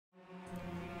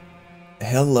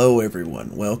Hello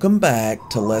everyone, welcome back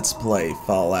to Let's Play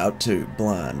Fallout 2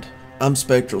 Blind. I'm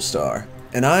SpectralStar,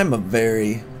 and I'm a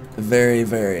very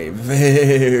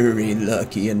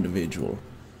lucky individual.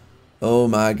 Oh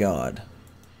my god.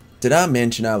 Did I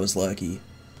mention I was lucky?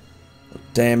 Well,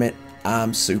 damn it,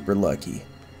 I'm super lucky.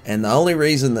 And the only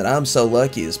reason that I'm so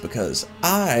lucky is because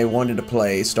I wanted to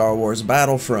play Star Wars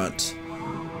Battlefront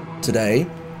today.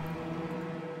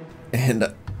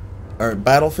 And, or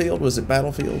Battlefield? Was it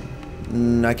Battlefield?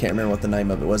 I can't remember what the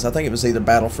name of it was. I think it was either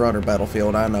Battlefront or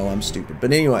Battlefield. I know I'm stupid.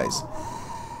 But anyways,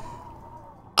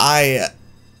 I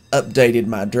updated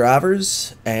my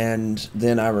drivers, and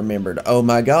then I remembered, oh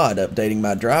my god, updating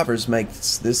my drivers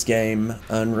makes this game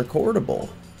unrecordable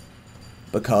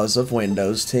because of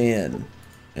Windows 10.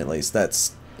 At least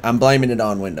that's... I'm blaming it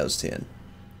on Windows 10.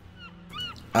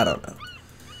 I don't know.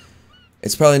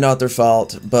 It's probably not their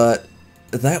fault, but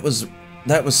that was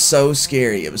so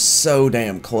scary. It was so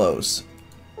damn close.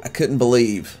 I couldn't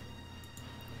believe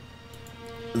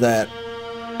that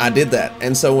I did that.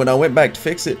 And so when I went back to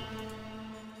fix it,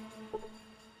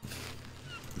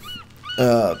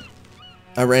 I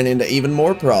ran into even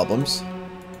more problems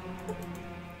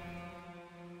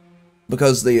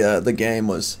because the game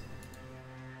was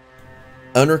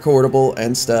unrecordable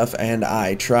and stuff, and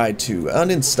I tried to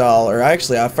uninstall, or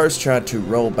actually I first tried to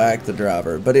roll back the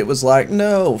driver, but it was like,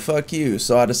 no, fuck you.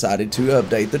 So I decided to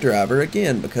update the driver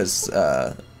again because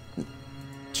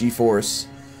GeForce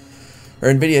or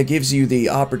NVIDIA gives you the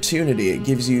opportunity, it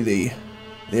gives you the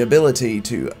ability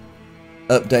to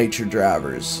update your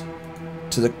drivers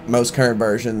to the most current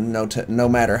version, no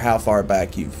matter how far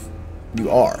back you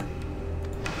are.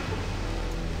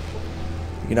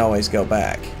 You can always go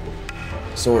back.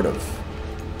 Sort of,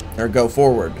 or go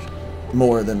forward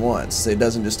more than once. It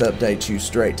doesn't just update you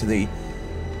straight to the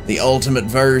ultimate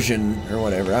version or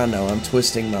whatever. I know I'm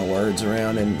twisting my words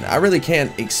around, and I really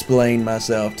can't explain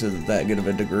myself to that good of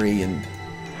a degree in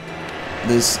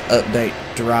this update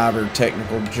driver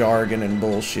technical jargon and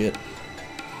bullshit.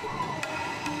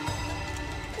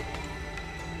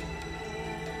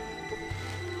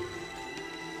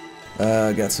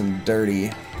 Got some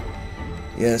dirty...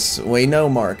 Yes, we know,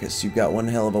 Marcus, you've got one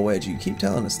hell of a wedge. You keep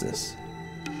telling us this.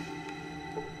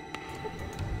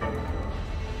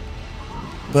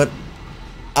 But,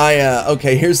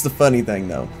 okay, here's the funny thing,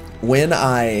 though. When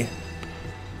I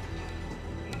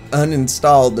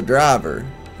uninstalled the driver,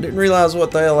 I didn't realize what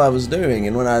the hell I was doing,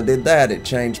 and when I did that, it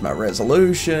changed my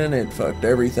resolution, it fucked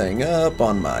everything up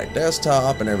on my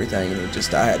desktop and everything, and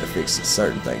I had to fix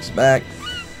certain things back.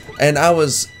 And I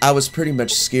was pretty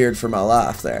much scared for my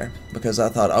life there, because I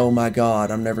thought, oh my god,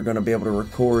 I'm never going to be able to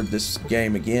record this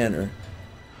game again, or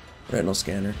retinal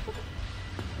scanner.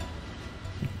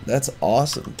 That's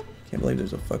awesome. Can't believe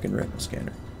there's a fucking retinal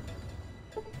scanner.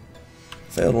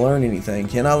 Failed to learn anything.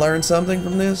 Can I learn something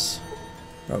from this?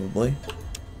 Probably.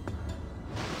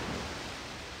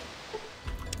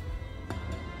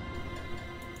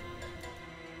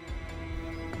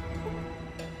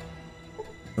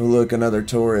 Oh look, another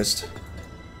tourist.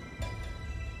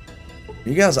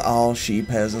 You guys all sheep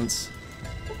peasants?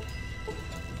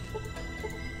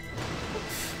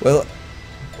 Well,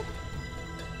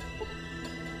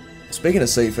 speaking of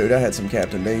seafood, I had some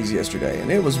Captain D's yesterday,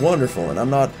 and it was wonderful. And I'm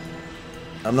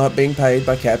not being paid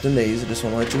by Captain D's. I just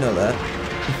want to let you know that.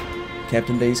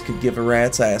 Captain D's could give a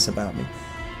rat's ass about me.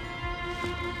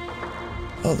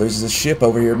 Oh, there's this ship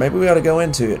over here. Maybe we ought to go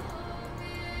into it.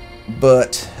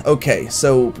 But, okay,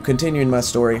 so continuing my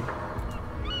story,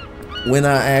 when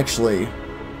I actually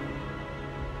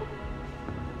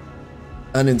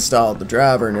uninstalled the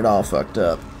driver and it all fucked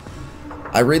up,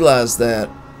 I realized that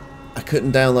I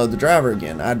couldn't download the driver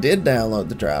again. I did download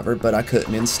the driver, but I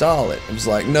couldn't install it. It was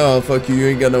like, no, fuck you, you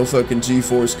ain't got no fucking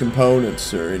GeForce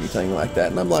components or anything like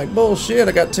that. And I'm like, bullshit,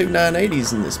 I got two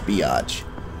 980s in this biatch.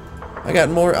 I got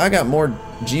more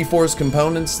GeForce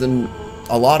components than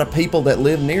a lot of people that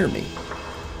live near me.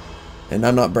 And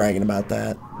I'm not bragging about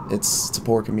that. It's a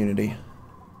poor community.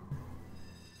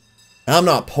 I'm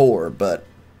not poor, but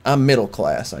I'm middle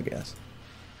class, I guess.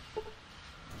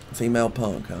 Female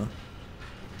punk, huh?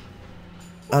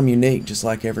 I'm unique, just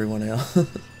like everyone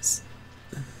else.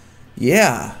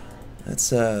 Yeah,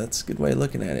 that's a good way of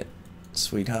looking at it,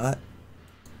 sweetheart.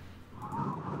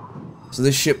 So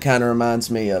this ship kind of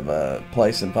reminds me of a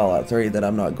place in Fallout 3 that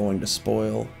I'm not going to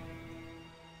spoil.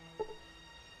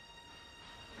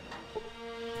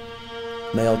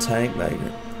 Male tank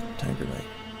vagrant. Tanker vagrant.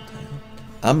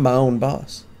 I'm my own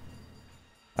boss.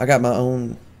 I got my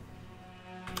own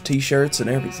t-shirts and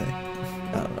everything.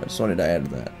 I don't know, I just wanted to add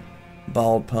to that.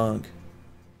 Bald punk.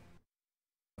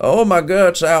 Oh my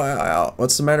guts, ow, ow, ow.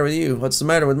 What's the matter with you? What's the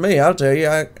matter with me? I'll tell you,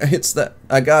 it's that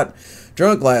I got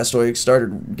drunk last week,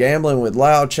 started gambling with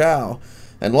Lao Chow,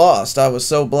 and lost. I was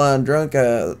so blind drunk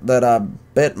that I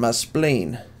bet my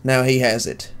spleen. Now he has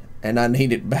it, and I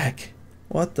need it back.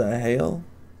 What the hell?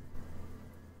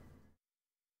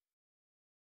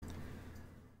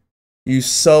 You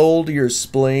sold your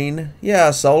spleen? Yeah,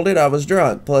 I sold it. I was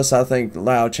drunk. Plus, I think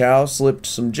Lao Chow slipped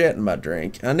some jet in my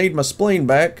drink. I need my spleen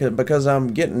back because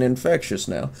I'm getting infectious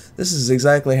now. This is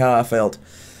exactly how I felt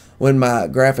when my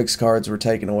graphics cards were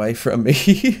taken away from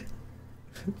me.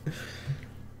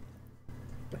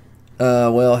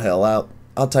 Well, hell,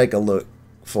 I'll take a look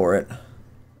for it.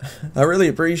 I really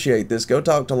appreciate this. Go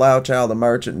talk to Lao Chow, the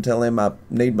merchant, and tell him I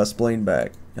need my spleen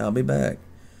back. I'll be back.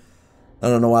 I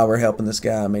don't know why we're helping this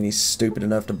guy. I mean, he's stupid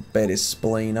enough to bet his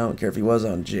spleen. I don't care if he was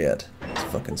on jet. It's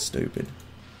fucking stupid.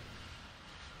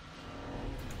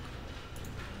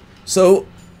 So,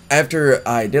 after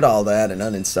I did all that and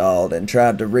uninstalled and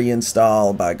tried to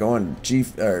reinstall by going to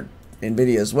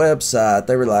NVIDIA's website,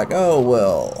 they were like, oh,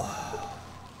 well,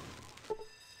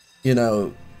 you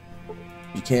know,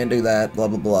 you can't do that, blah,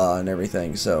 blah, blah, and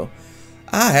everything. So,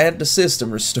 I had to system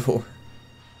restore.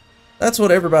 That's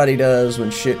what everybody does when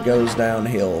shit goes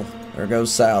downhill or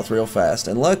goes south real fast.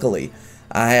 And luckily,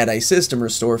 I had a system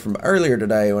restore from earlier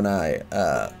today when I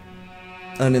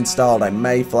uninstalled a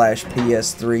Mayflash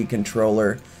PS3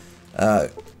 controller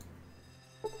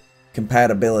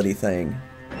compatibility thing.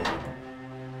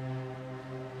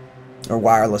 Or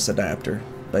wireless adapter,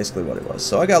 basically what it was.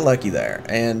 So I got lucky there.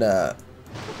 And,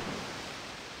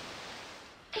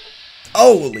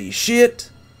 holy shit!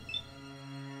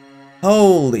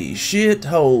 Holy shit,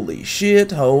 holy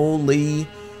shit, holy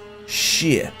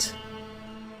shit.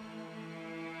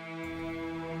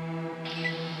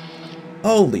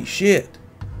 Holy shit.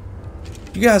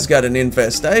 You guys got an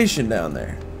infestation down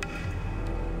there.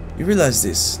 You realize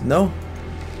this, no?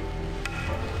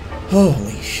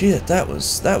 Holy shit, that was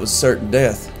certain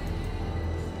death.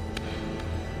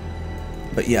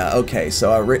 But yeah, okay,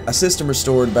 so I system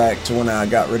restored back to when I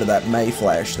got rid of that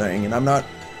Mayflash thing, and I'm not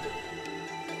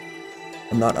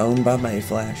owned by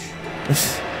Mayflash.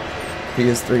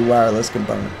 PS3 wireless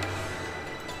component.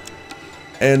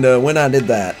 And when I did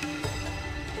that,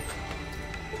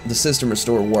 the system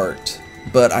restore worked,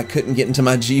 but I couldn't get into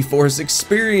my GeForce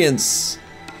Experience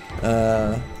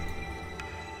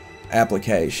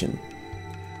application.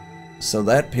 So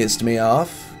that pissed me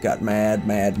off. Got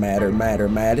maddest.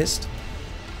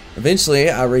 Eventually,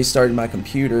 I restarted my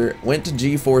computer, went to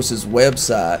GeForce's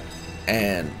website,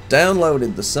 and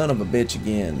downloaded the son of a bitch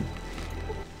again.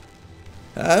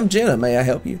 I'm Jenna, may I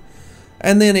help you?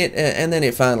 And then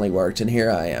it finally worked, and here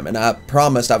I am. And I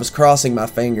promised, I was crossing my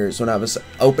fingers when I was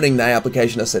opening the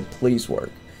application. I said, please work.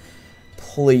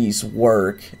 Please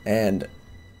work. And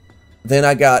then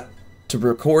I got to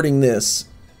recording this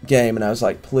game, and I was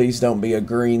like, please don't be a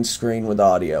green screen with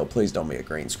audio. Please don't be a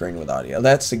green screen with audio.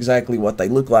 That's exactly what they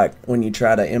look like when you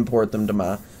try to import them to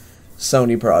my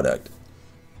Sony product.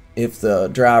 If the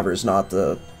driver's not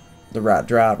the right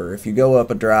driver. If you go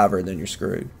up a driver, then you're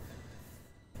screwed.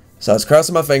 So I was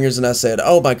crossing my fingers and I said,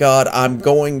 oh my god, I'm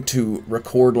going to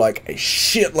record like a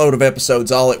shitload of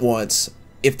episodes all at once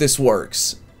if this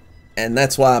works. And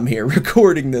that's why I'm here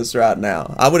recording this right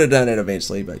now. I would have done it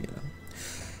eventually, but you know.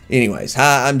 Anyways,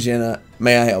 hi, I'm Jenna.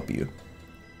 May I help you?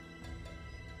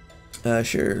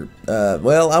 Sure.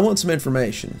 Well, I want some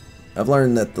information. I've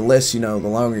learned that the less you know, the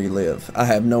longer you live. I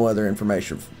have no other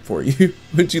information for you.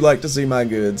 Would you like to see my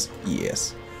goods?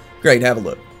 Yes. Great, have a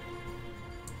look.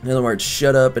 In other words,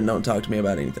 shut up and don't talk to me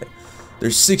about anything.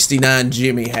 There's 69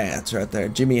 Jimmy hats right there.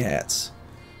 Jimmy hats.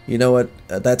 You know what?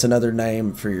 That's another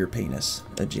name for your penis.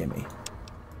 A Jimmy.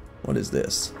 What is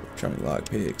this? Electronic lock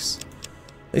picks.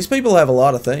 These people have a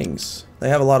lot of things. They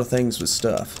have a lot of things with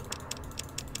stuff.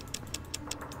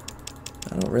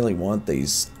 I don't really want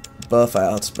these buff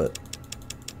outs, but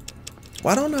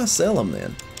why don't I sell them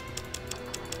then?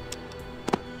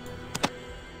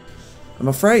 I'm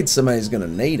afraid somebody's gonna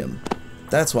need them.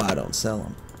 That's why I don't sell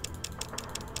them.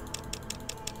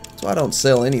 That's why I don't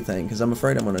sell anything, because I'm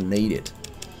afraid I'm gonna need it.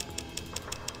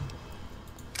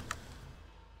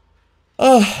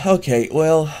 Oh, okay,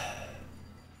 well,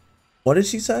 what did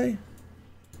she say?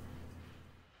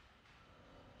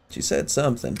 She said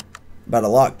something about a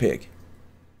lockpick.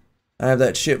 I have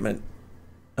that shipment.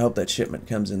 I hope that shipment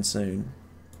comes in soon.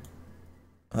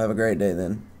 Have a great day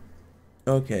then.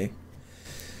 Okay.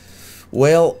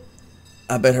 Well,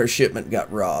 I bet her shipment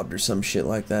got robbed or some shit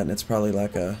like that, and it's probably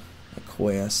like a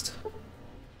quest.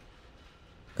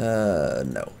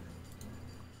 No.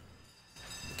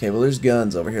 Okay, well, there's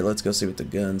guns over here. Let's go see what the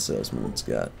gun salesman's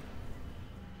got.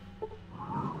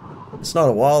 It's not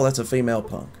a wall, that's a female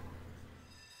punk.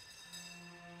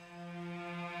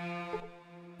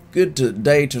 Good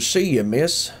day to see you,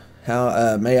 miss.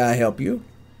 How may I help you?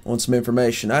 Want some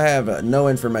information? I have no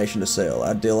information to sell.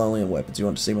 I deal only in weapons. You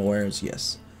want to see my wares?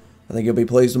 Yes. I think you'll be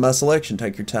pleased with my selection.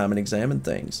 Take your time and examine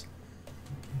things.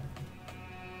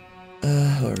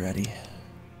 Alrighty.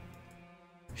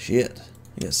 Shit.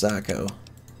 Yeah, Psycho.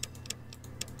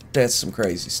 That's some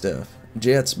crazy stuff.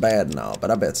 Jet's bad and all, but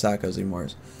I bet Psycho's even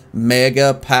worse.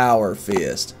 Mega Power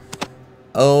Fist.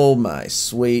 Oh my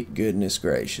sweet goodness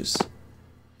gracious.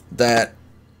 That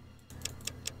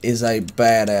is a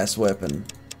badass weapon.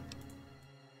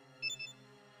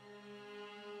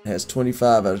 It has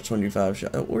 25 out of 25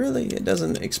 shots. Oh, really? It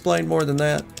doesn't explain more than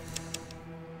that?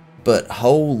 But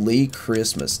holy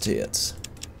Christmas tits.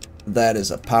 That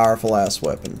is a powerful ass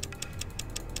weapon.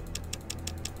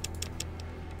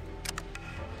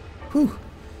 Whew.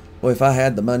 Well, if I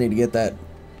had the money to get that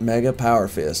Mega Power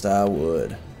Fist, I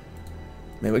would.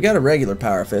 I mean, we got a regular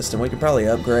Power Fist, and we could probably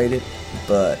upgrade it,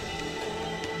 but...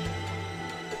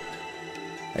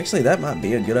 Actually, that might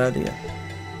be a good idea.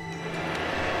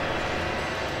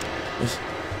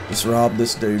 Just rob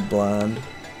this dude blind.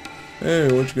 Hey, why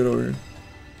don't you get over here?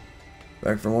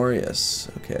 Back for more?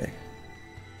 Yes. Okay.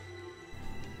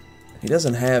 He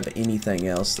doesn't have anything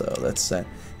else, though. That's sad.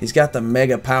 He's got the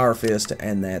Mega Power Fist,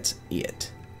 and that's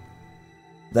it.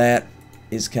 That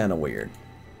is kind of weird.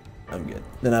 I'm good.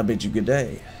 Then I bid you good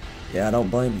day. Yeah, I don't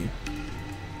blame you.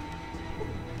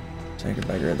 Take her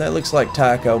back. That looks like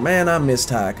Tycho. Man, I miss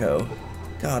Tycho.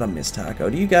 God, I miss Tycho.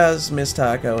 Do you guys miss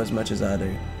Tycho as much as I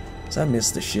do? Because I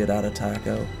miss the shit out of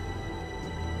Tycho.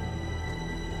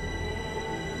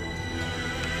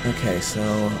 Okay, so,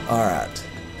 alright.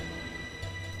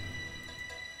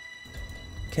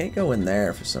 Can't go in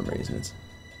there for some reason.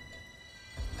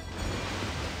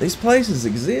 These places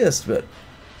exist, but...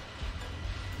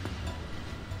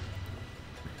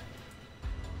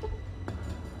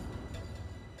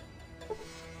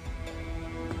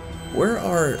 Where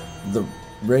are the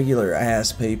regular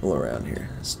ass people around here?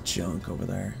 There's junk over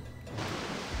there.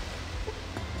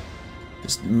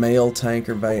 Just male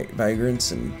tanker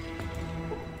vagrants and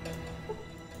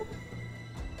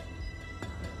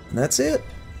that's it.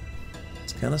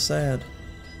 It's kind of sad.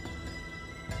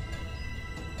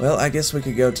 Well, I guess we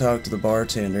could go talk to the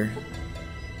bartender.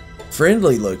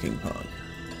 Friendly looking punk.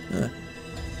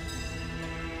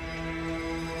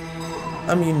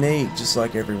 I'm unique just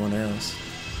like everyone else.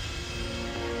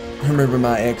 I remember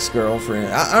my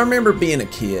ex-girlfriend. I remember being a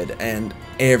kid and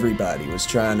everybody was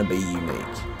trying to be unique.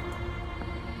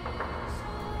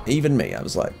 Even me. I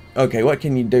was like, okay, what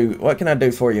can you do? What can I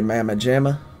do for you, Mama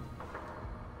Jamma?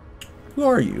 Who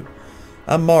are you?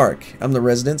 I'm Mark. I'm the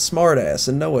resident smartass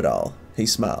and know-it-all. He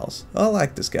smiles. I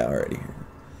like this guy already.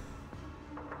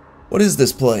 What is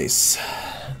this place?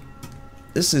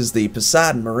 This is the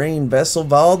Poseidon Marine Vessel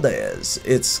Valdez.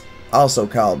 It's also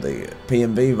called the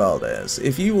PMV Valdez.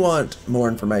 If you want more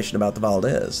information about the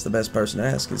Valdez, the best person to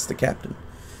ask is the captain.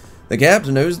 The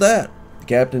captain? Who's that? The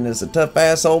captain is a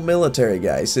tough-ass old military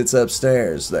guy. He sits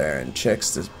upstairs there and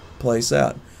checks the place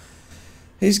out.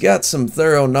 He's got some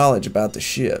thorough knowledge about the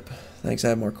ship. Thanks, I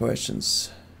have more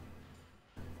questions.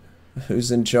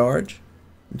 Who's in charge?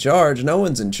 In charge? No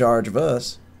one's in charge of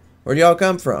us. Where'd y'all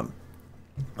come from?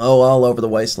 Oh, all over the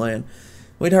wasteland.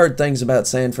 We'd heard things about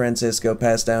San Francisco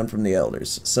passed down from the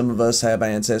elders. Some of us have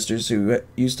ancestors who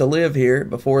used to live here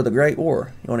before the Great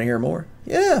War. You want to hear more?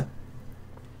 Yeah.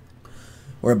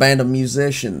 We're a band of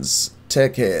musicians,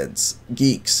 tech heads,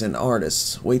 geeks, and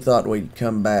artists. We thought we'd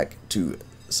come back to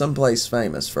someplace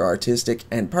famous for artistic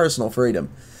and personal freedom.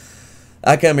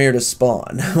 I come here to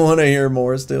spawn. Want to hear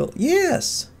more still?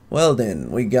 Yes. Well then,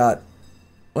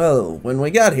 when we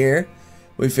got here,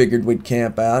 we figured we'd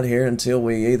camp out here until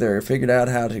we either figured out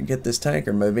how to get this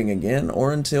tanker moving again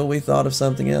or until we thought of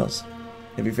something else.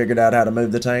 Have you figured out how to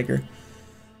move the tanker?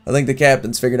 I think the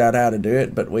captain's figured out how to do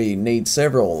it, but we need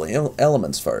several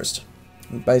elements first.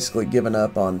 We've basically given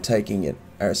up on taking it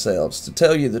ourselves. To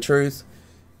tell you the truth,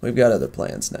 we've got other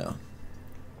plans now.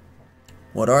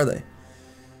 What are they?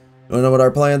 You want to know what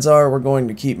our plans are? We're going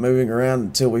to keep moving around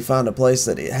until we find a place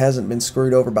that it hasn't been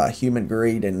screwed over by human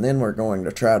greed, and then we're going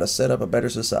to try to set up a better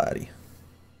society.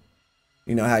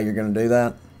 You know how you're going to do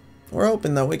that? We're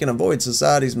hoping that we can avoid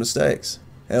society's mistakes.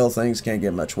 Hell, things can't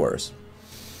get much worse.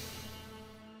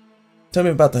 Tell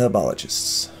me about the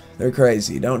hubologists. They're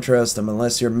crazy. Don't trust them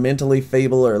unless you're mentally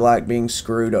feeble or like being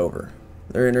screwed over.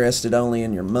 They're interested only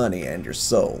in your money and your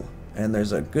soul, and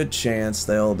there's a good chance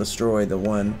they'll destroy the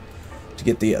one to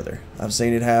get the other. I've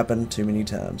seen it happen too many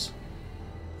times.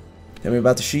 Tell me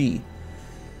about the Shi.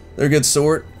 They're a good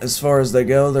sort. As far as they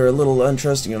go, they're a little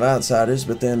untrusting of outsiders,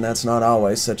 but then that's not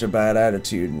always such a bad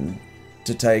attitude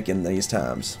to take in these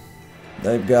times.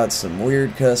 They've got some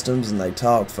weird customs and they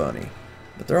talk funny,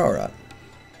 but they're alright.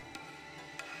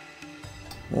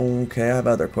 Okay, I have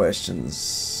other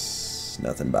questions.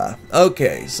 Nothing by.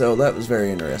 Okay, so that was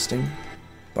very interesting.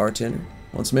 Bartender,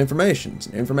 want some information?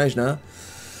 Some information, huh?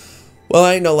 Well,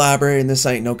 ain't no library and this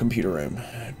ain't no computer room.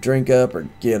 Drink up or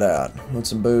get out. Want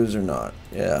some booze or not?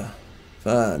 Yeah.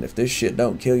 Fine. If this shit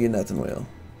don't kill you, nothing will.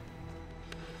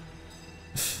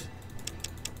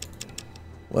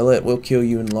 Well, it will kill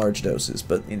you in large doses,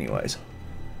 but anyways.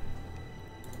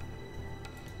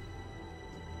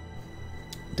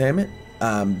 Damn it.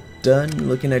 I'm done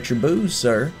looking at your booze,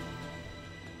 sir.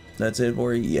 That's it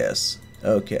for you? Yes.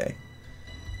 Okay.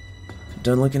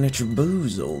 Done looking at your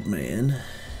booze, old man.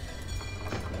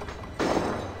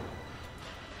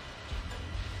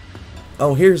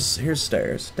 Oh, here's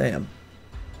stairs. Damn.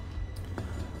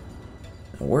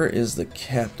 Now, where is the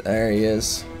captain? There he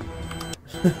is.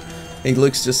 He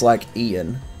looks just like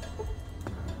Ian.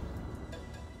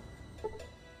 What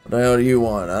the hell do you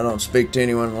want? I don't speak to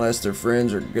anyone unless they're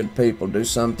friends or good people. Do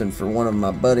something for one of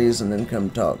my buddies and then come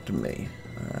talk to me.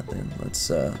 Alright then, let's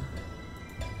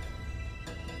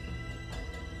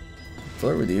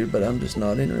flirt with you, but I'm just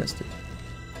not interested.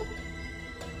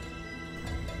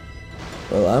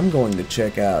 Well, I'm going to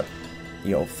check out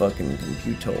your fucking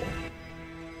computer.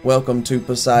 Welcome to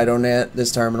Poseidonet.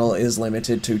 This terminal is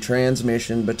limited to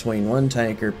transmission between one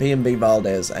tanker, PMB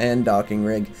Valdez, and docking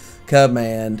rig.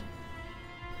 Command.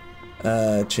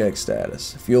 Check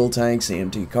status. Fuel tanks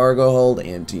empty. Cargo hold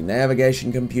empty.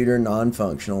 Navigation computer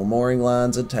non-functional. Mooring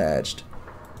lines attached.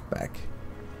 Back.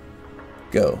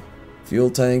 Go. Fuel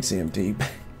tanks empty.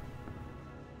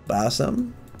 Buy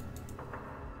something?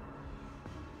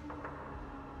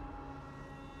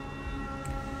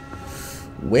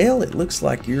 Well, it looks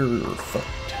like you're fucked.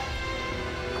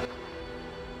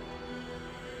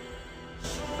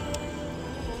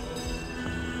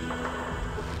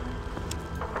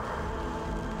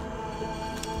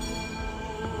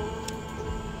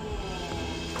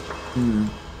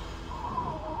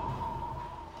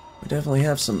 We definitely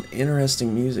have some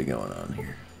interesting music going on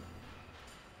here.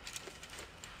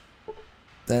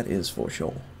 That is for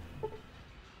sure.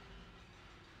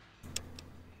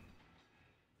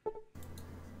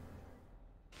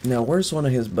 Now, where's one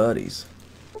of his buddies?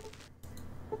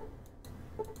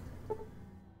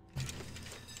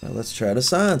 Well, let's try to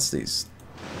science these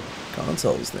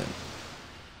consoles then.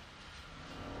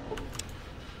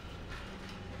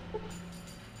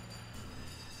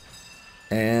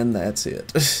 And that's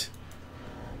it.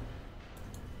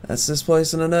 That's this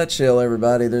place in a nutshell,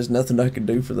 everybody. There's nothing I can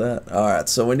do for that. Alright,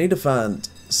 so we need to find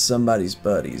somebody's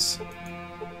buddies.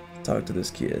 Talk to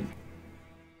this kid.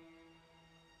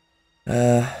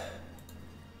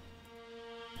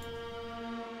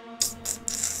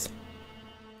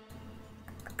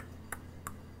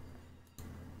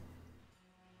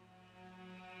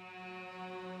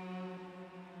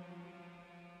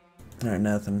 Alright,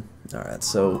 nothing. Alright,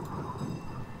 so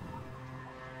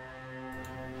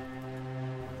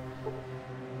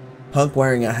punk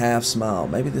wearing a half smile.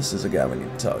 Maybe this is a guy we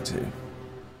need to talk to.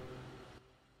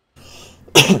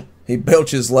 He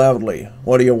belches loudly.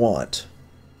 What do you want?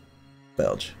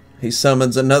 Belch. He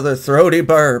summons another throaty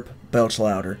burp. Belch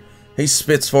louder. He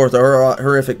spits forth a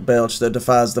horrific belch that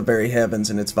defies the very heavens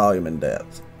in its volume and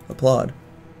depth. Applaud.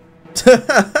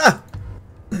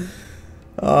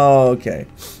 Okay.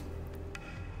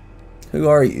 Who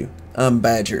are you? I'm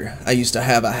Badger. I used to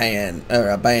have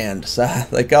a band. So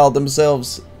they called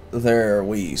themselves There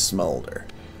We Smolder.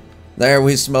 There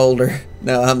we smolder.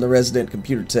 Now I'm the resident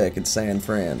computer tech in San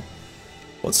Fran.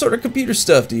 What sort of computer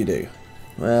stuff do you do?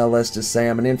 Well, let's just say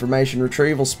I'm an information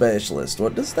retrieval specialist.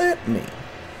 What does that mean?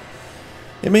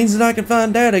 It means that I can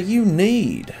find data you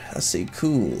need. I see.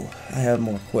 Cool. I have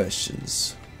more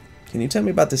questions. Can you tell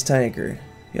me about this tanker?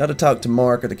 You ought to talk to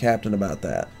Mark or the captain about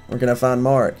that. Where can I find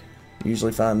Mark? I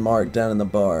usually find Mark down in the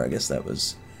bar. I guess that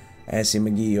was Assy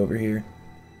McGee over here.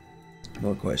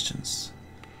 More questions.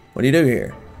 What do you do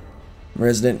here? I'm a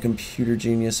resident computer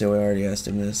genius, so I already asked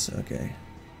him this. Okay.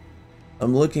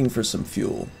 I'm looking for some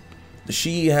fuel. Does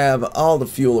she have all the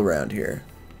fuel around here?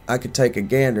 I could take a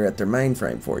gander at their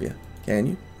mainframe for you. Can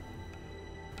you?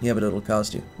 Yeah, but it'll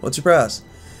cost you. What's your price?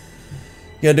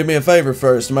 You gotta do me a favor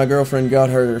first. My girlfriend got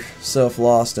herself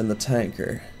lost in the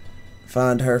tanker.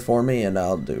 Find her for me and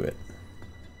I'll do it.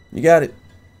 You got it.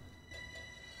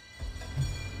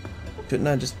 Couldn't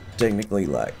I just technically,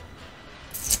 like,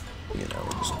 You know,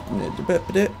 just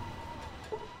dip-a-dip.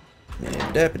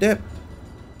 Dip-a-dip.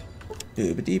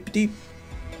 Dooba-deep-a-deep.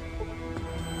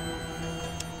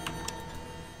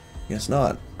 Guess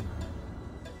not.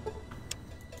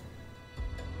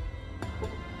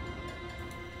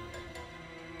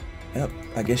 Yep,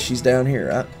 I guess she's down here,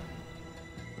 right?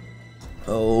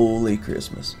 Holy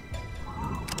Christmas.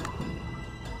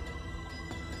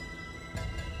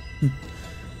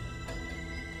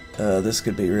 This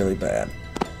could be really bad.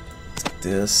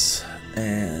 This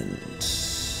and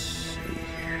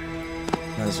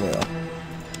might as well.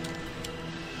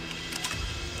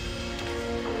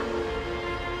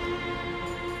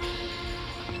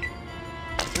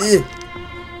 Ugh.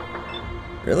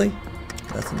 Really?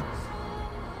 Nothing.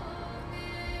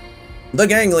 The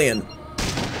ganglion.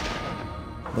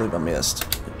 I believe I missed.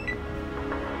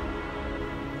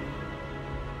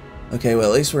 Okay,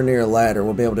 well at least we're near a ladder.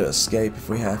 We'll be able to escape if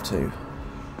we have to.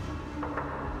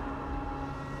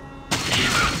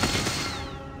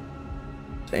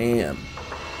 Damn.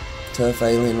 Tough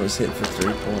alien was hit for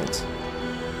 3 points.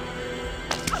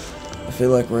 I feel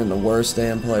like we're in the worst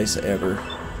damn place ever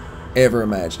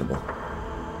imaginable.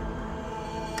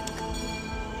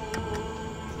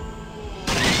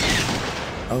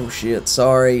 Oh shit,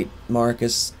 sorry,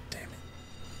 Marcus. Damn it.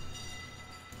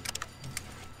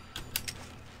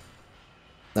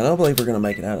 I don't believe we're gonna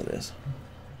make it out of this.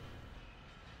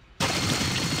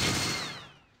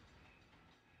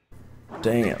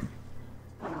 Damn.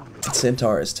 That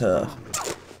centaur is tough.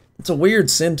 It's a weird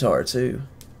centaur, too.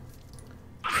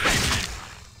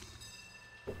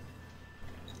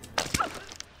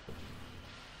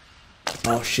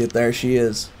 Oh shit, there she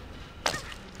is.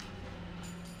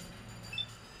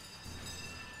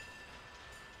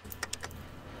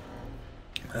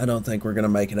 I don't think we're gonna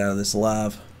make it out of this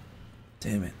alive.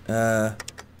 Damn it.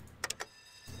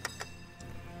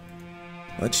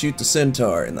 Let's shoot the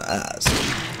centaur in the eyes.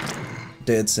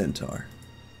 Dead centaur.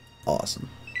 Awesome.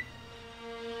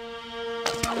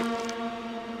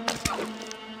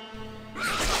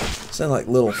 Sound like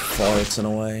little farts in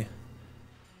a way.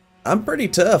 I'm pretty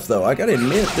tough though. I gotta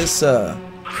admit this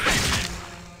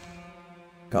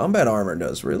combat armor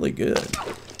does really good.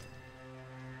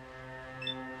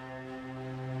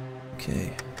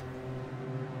 Okay.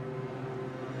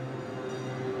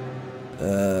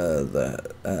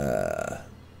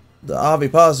 The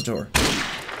ovipositor.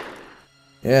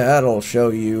 Yeah, that'll show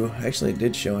you. Actually, it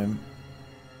did show him.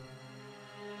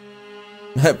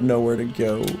 I have nowhere to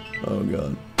go. Oh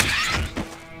god.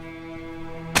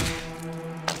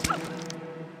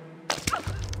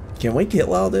 Can we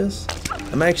kill all this?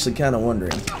 I'm actually kind of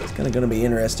wondering. It's kind of going to be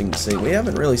interesting to see. We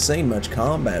haven't really seen much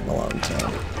combat in a long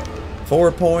time.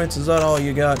 4 points, is that all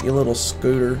you got, you little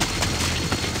scooter?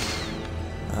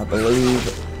 I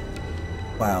believe...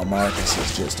 Wow, Marcus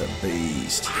is just a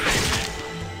beast.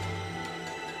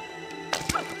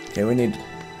 Okay, we need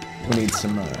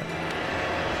some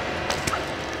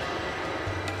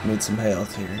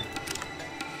health here.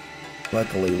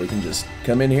 Luckily, we can just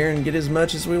come in here and get as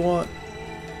much as we want.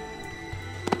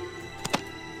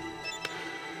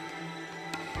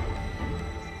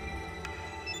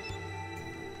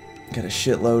 Got a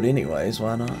shitload anyways,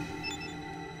 why not?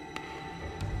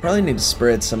 Probably need to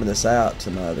spread some of this out to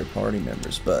my other party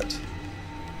members, but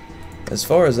as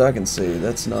far as I can see,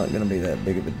 that's not going to be that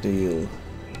big of a deal.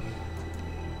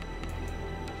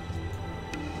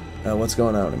 What's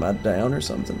going on? Am I down or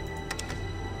something?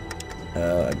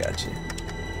 Oh, I got you.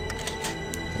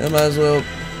 I might as well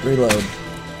reload.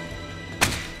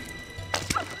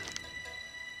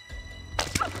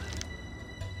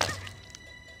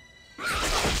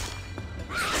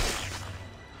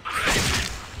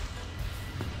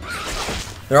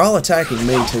 They're all attacking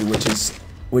me too,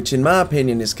 which in my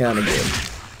opinion is kind of good.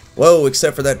 Whoa,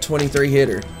 except for that 23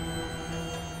 hitter.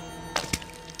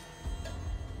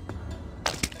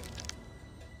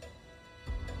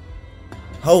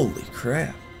 Holy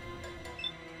crap.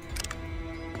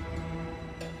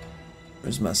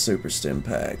 Where's my super stim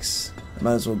packs? I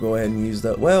might as well go ahead and use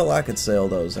those. Well, I could sell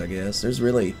those, I guess. There's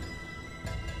really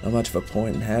not much of a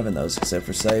point in having those except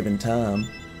for saving time.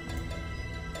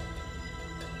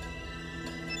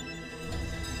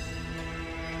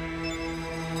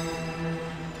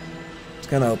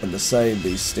 Kind of hoping to save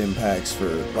these stim packs for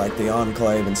like the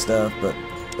enclave and stuff, but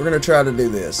we're gonna try to do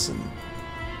this, and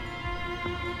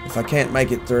if I can't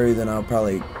make it through, then I'll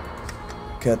probably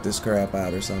cut this crap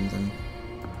out or something,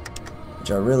 which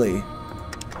I really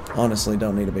honestly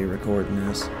don't need to be recording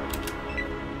this.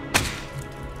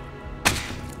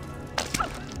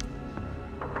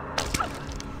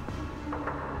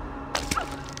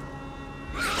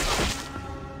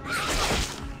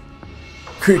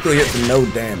 Critically hit for no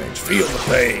damage. Feel the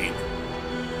pain.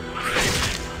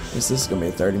 Guess this is gonna be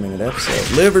a 30-minute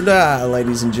episode. Live or die,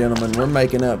 ladies and gentlemen. We're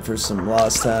making up for some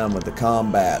lost time with the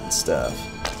combat and stuff.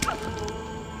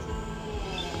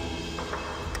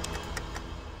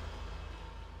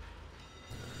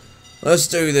 Let's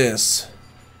do this.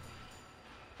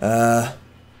 The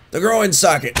groin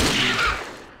socket.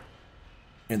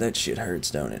 Yeah, that shit hurts,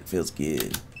 don't it? Feels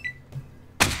good.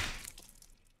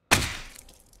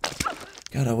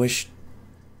 God, I wish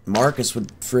Marcus would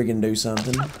friggin' do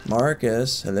something.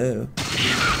 Marcus, hello.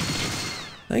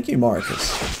 Thank you,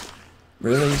 Marcus.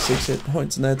 Really? 6 hit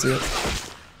points and that's it?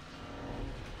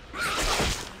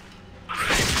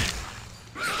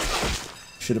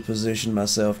 Should have positioned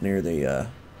myself near the,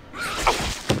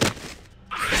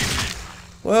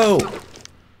 Whoa!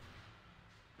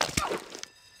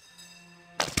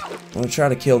 I'm gonna try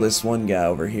to kill this one guy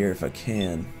over here if I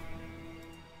can.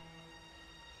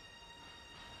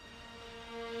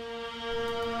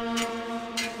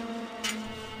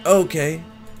 Okay.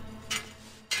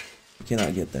 I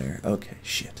cannot get there. Okay,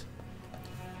 shit.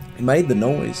 He made the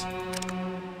noise.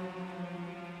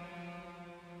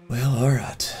 Well,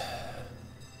 alright.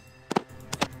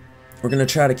 We're gonna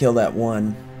try to kill that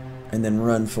one and then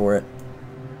run for it.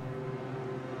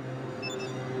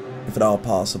 If at all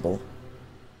possible.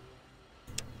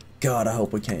 God, I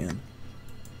hope we can.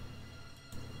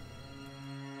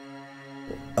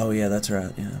 Oh yeah, that's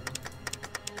right, yeah.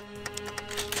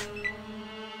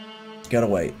 Gotta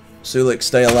wait. Sulik,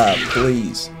 stay alive,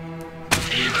 please.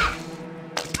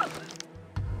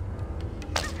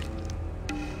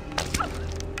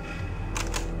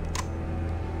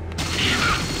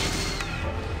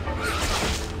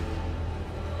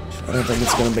 I don't think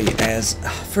it's gonna be as...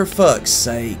 For fuck's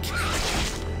sake.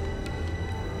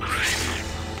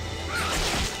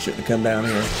 Shouldn't have come down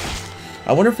here.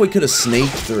 I wonder if we could have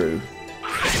sneaked through.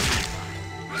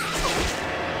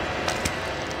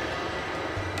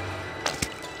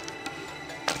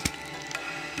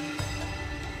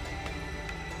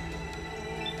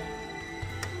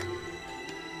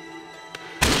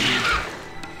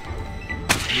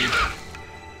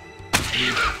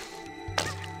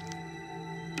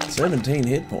 "17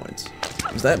 hit points.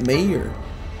 Was that me or?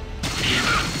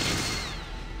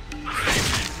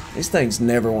 These things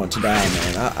never want to die,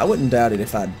 man. I wouldn't doubt it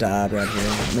if I died right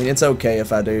here. I mean, it's okay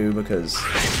if I do because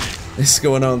this is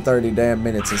going on 30 damn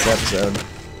minutes this episode.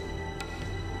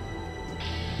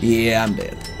 Yeah, I'm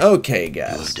dead. Okay,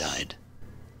 guys. You have died.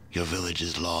 Your village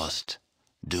is lost,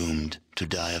 doomed to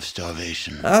die of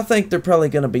starvation. I think they're probably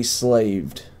gonna be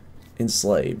enslaved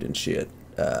and shit.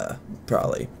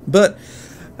 Probably. But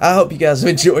I hope you guys have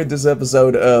enjoyed this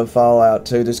episode of Fallout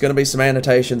 2. There's going to be some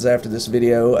annotations after this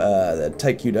video that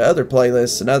take you to other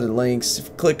playlists and other links. If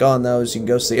you click on those, you can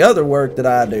go see other work that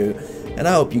I do. And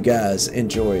I hope you guys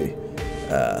enjoy,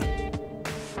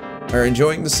 are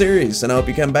enjoying the series. And I hope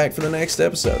you come back for the next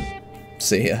episode.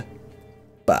 See ya.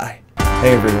 Bye.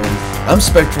 Hey everyone, I'm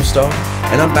SpectralStar,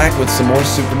 and I'm back with some more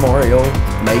Super Mario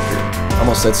Maker. I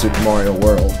almost said Super Mario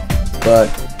World, but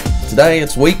today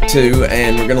it's week 2,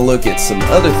 and we're going to look at some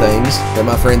other things that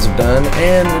my friends have done,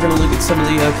 and we're going to look at some of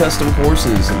the custom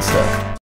courses and stuff.